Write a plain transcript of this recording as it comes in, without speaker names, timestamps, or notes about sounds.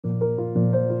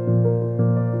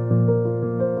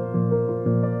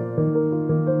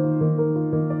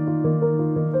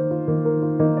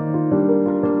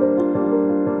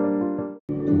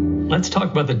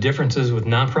talk about the differences with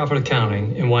nonprofit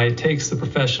accounting and why it takes the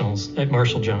professionals at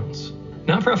Marshall Jones.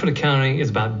 Nonprofit accounting is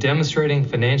about demonstrating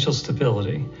financial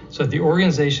stability so that the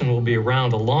organization will be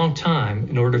around a long time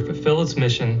in order to fulfill its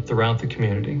mission throughout the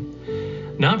community.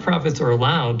 Nonprofits are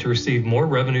allowed to receive more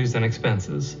revenues than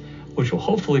expenses, which will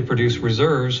hopefully produce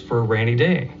reserves for a rainy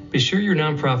day. Be sure your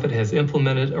nonprofit has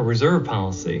implemented a reserve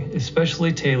policy,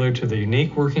 especially tailored to the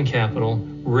unique working capital,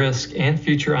 risk, and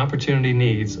future opportunity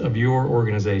needs of your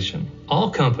organization. All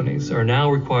companies are now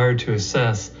required to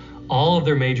assess all of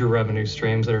their major revenue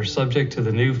streams that are subject to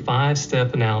the new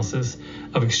 5-step analysis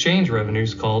of exchange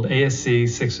revenues called ASC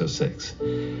 606.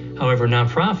 However,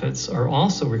 nonprofits are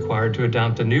also required to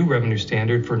adopt a new revenue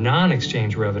standard for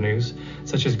non-exchange revenues,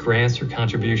 such as grants or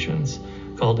contributions,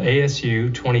 called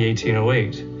ASU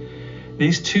 2018-08.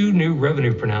 These two new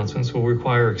revenue pronouncements will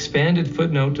require expanded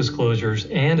footnote disclosures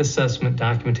and assessment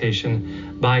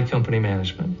documentation by company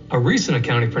management. A recent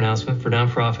accounting pronouncement for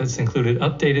nonprofits included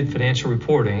updated financial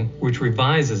reporting, which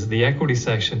revises the equity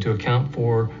section to account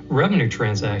for revenue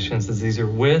transactions as these are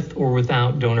with or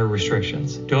without donor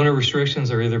restrictions. Donor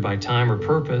restrictions are either by time or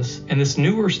purpose, and this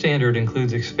newer standard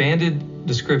includes expanded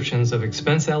descriptions of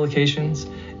expense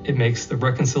allocations. It makes the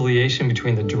reconciliation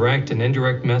between the direct and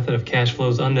indirect method of cash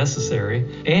flows unnecessary,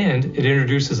 and it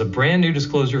introduces a brand new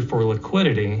disclosure for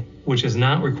liquidity, which is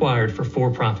not required for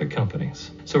for-profit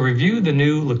companies. So review the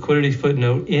new liquidity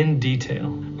footnote in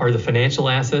detail. Are the financial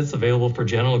assets available for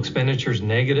general expenditures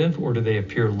negative, or do they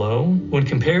appear low? When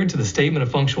compared to the statement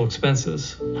of functional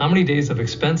expenses, how many days of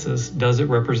expenses does it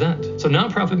represent? So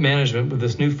nonprofit management with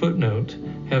this new footnote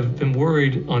have been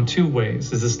worried on two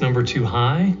ways. Is this number too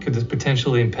high? Could this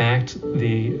potentially impact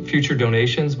the future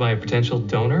donations by a potential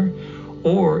donor?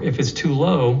 Or if it's too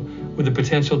low, would the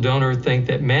potential donor think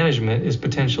that management is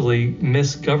potentially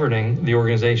misgoverning the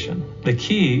organization? The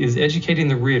key is educating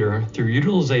the reader through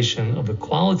utilization of the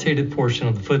qualitative portion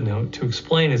of the footnote to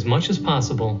explain as much as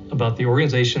possible about the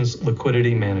organization's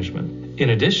liquidity management.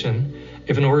 In addition,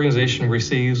 if an organization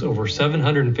receives over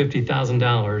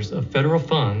 $750,000 of federal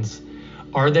funds,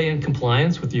 are they in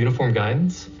compliance with the uniform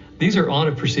guidance? These are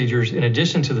audit procedures in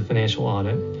addition to the financial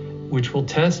audit, which will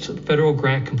test federal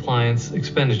grant compliance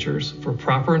expenditures for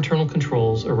proper internal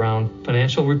controls around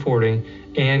financial reporting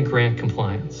and grant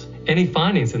compliance. Any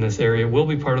findings in this area will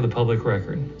be part of the public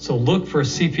record. So look for a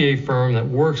CPA firm that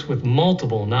works with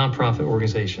multiple nonprofit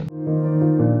organizations.